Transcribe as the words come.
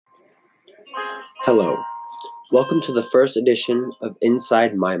Hello, welcome to the first edition of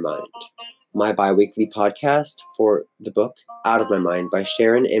Inside My Mind, my bi-weekly podcast for the book Out of My Mind by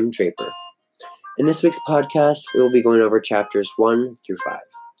Sharon M. Draper. In this week's podcast, we will be going over chapters 1 through 5.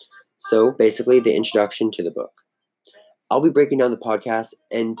 So, basically, the introduction to the book. I'll be breaking down the podcast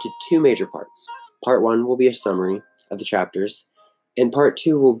into two major parts. Part 1 will be a summary of the chapters, and Part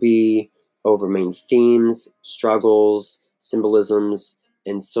 2 will be over main themes, struggles, symbolisms,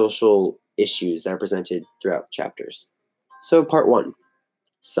 and social issues that are presented throughout the chapters. So, Part 1,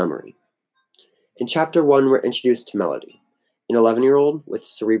 summary. In Chapter 1, we're introduced to Melody, an 11-year-old with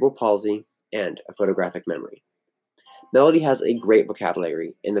cerebral palsy and a photographic memory. Melody has a great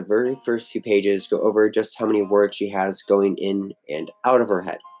vocabulary, and the very first few pages go over just how many words she has going in and out of her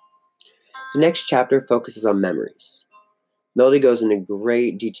head. The next chapter focuses on memories. Melody goes into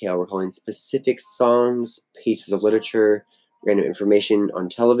great detail recalling specific songs, pieces of literature, random information on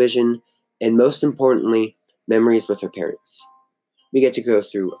television, and most importantly, memories with her parents. We get to go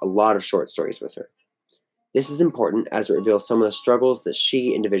through a lot of short stories with her. This is important as it reveals some of the struggles that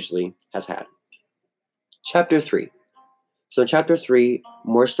she individually has had. Chapter 3. So in Chapter 3,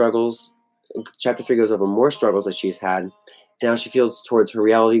 Chapter 3 goes over more struggles that she's had and how she feels towards her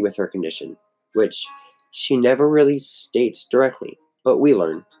reality with her condition, which she never really states directly, but we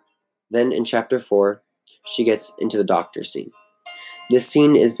learn. Then in Chapter 4, she gets into the doctor scene. This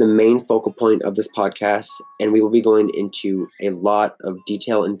scene is the main focal point of this podcast, and we will be going into a lot of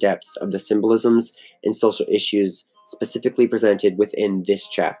detail and depth of the symbolisms and social issues specifically presented within this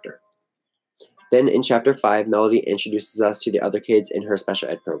chapter. Then in Chapter 5, Melody introduces us to the other kids in her special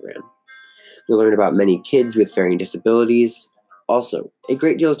ed program. We learn about many kids with varying disabilities. Also, a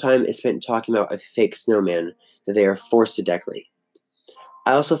great deal of time is spent talking about a fake snowman that they are forced to decorate.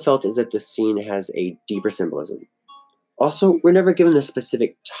 I also felt as if this scene has a deeper symbolism. Also, we're never given the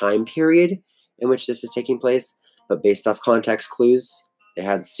specific time period in which this is taking place, but based off context clues, they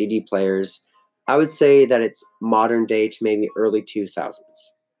had CD players. I would say that it's modern day to maybe early 2000s.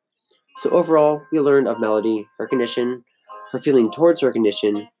 So overall, we learned of Melody, her condition, her feeling towards her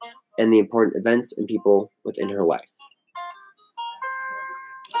condition, and the important events and people within her life.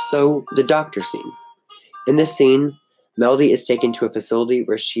 So, the doctor scene. In this scene, Melody is taken to a facility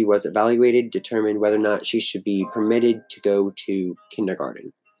where she was evaluated, determined whether or not she should be permitted to go to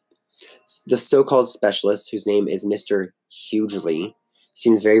kindergarten. The so-called specialist, whose name is Mr. Hughley,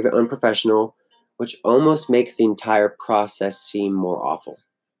 seems very unprofessional, which almost makes the entire process seem more awful.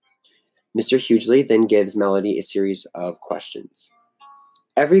 Mr. Hughley then gives Melody a series of questions.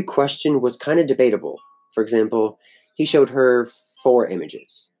 Every question was kind of debatable. For example, he showed her 4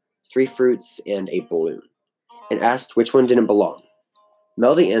 images, 3 fruits and a balloon, and asked which one didn't belong.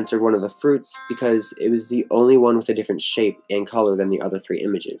 Melody answered one of the fruits because it was the only one with a different shape and color than the other 3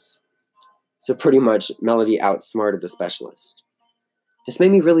 images. So pretty much, Melody outsmarted the specialist. This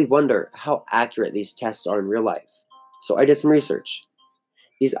made me really wonder how accurate these tests are in real life. So I did some research.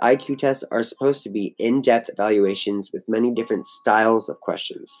 These IQ tests are supposed to be in-depth evaluations with many different styles of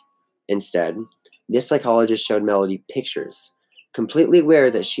questions. Instead, this psychologist showed Melody pictures, completely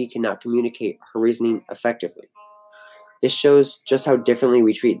aware that she cannot communicate her reasoning effectively. This shows just how differently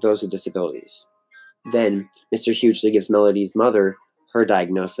we treat those with disabilities. Then, Mr. Hughley gives Melody's mother her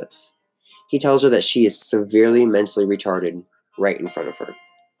diagnosis. He tells her that she is severely mentally retarded right in front of her.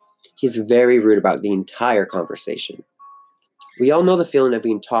 He's very rude about the entire conversation. We all know the feeling of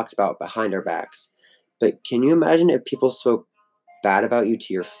being talked about behind our backs, but can you imagine if people spoke bad about you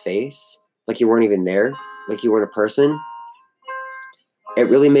to your face? Like you weren't even there? Like you weren't a person? It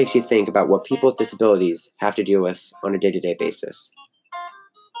really makes you think about what people with disabilities have to deal with on a day-to-day basis.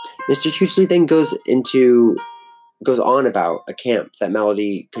 Mr. Hughley then goes on about a camp that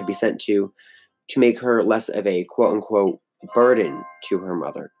Melody could be sent to make her less of a quote-unquote burden to her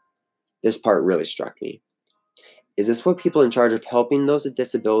mother. This part really struck me. Is this what people in charge of helping those with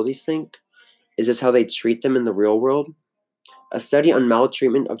disabilities think? Is this how they treat them in the real world? A study on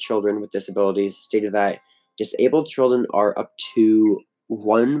maltreatment of children with disabilities stated that disabled children are up to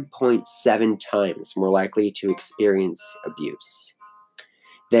 1.7 times more likely to experience abuse.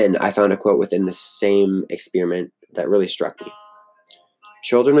 Then I found a quote within the same experiment that really struck me.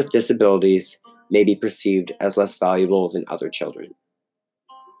 Children with disabilities may be perceived as less valuable than other children.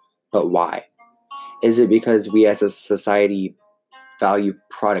 But why? Is it because we as a society value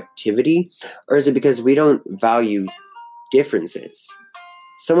productivity, or is it because we don't value differences?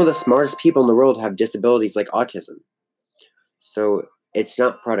 Some of the smartest people in the world have disabilities like autism. So it's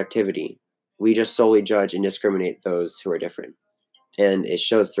not productivity. We just solely judge and discriminate those who are different. And it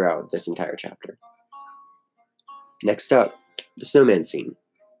shows throughout this entire chapter. Next up, the snowman scene.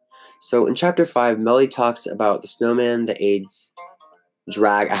 So in chapter 5, Melody talks about the snowman the aides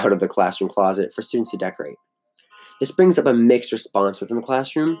drag out of the classroom closet for students to decorate. This brings up a mixed response within the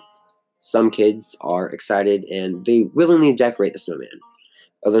classroom. Some kids are excited and they willingly decorate the snowman.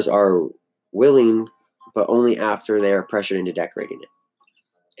 Others are willing, but only after they are pressured into decorating it.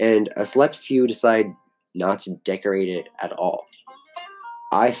 And a select few decide not to decorate it at all.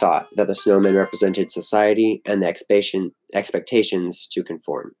 I thought that the snowman represented society and the expectations to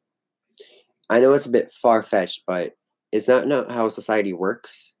conform. I know it's a bit far-fetched, but is that not how society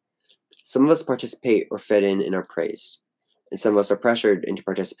works? Some of us participate or fit in and are praised, and some of us are pressured into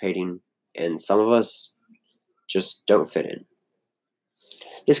participating, and some of us just don't fit in.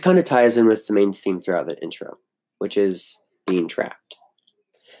 This kind of ties in with the main theme throughout the intro, which is being trapped.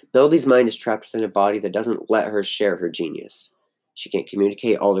 Melody's mind is trapped within a body that doesn't let her share her genius. She can't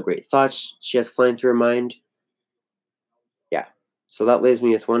communicate all the great thoughts she has flying through her mind. Yeah, so that leaves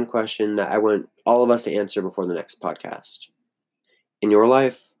me with one question that I want all of us to answer before the next podcast. In your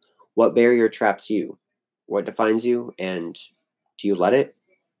life, what barrier traps you? What defines you? And do you let it?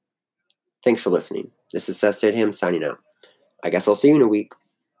 Thanks for listening. This is Seth Stidham signing out. I guess I'll see you in a week.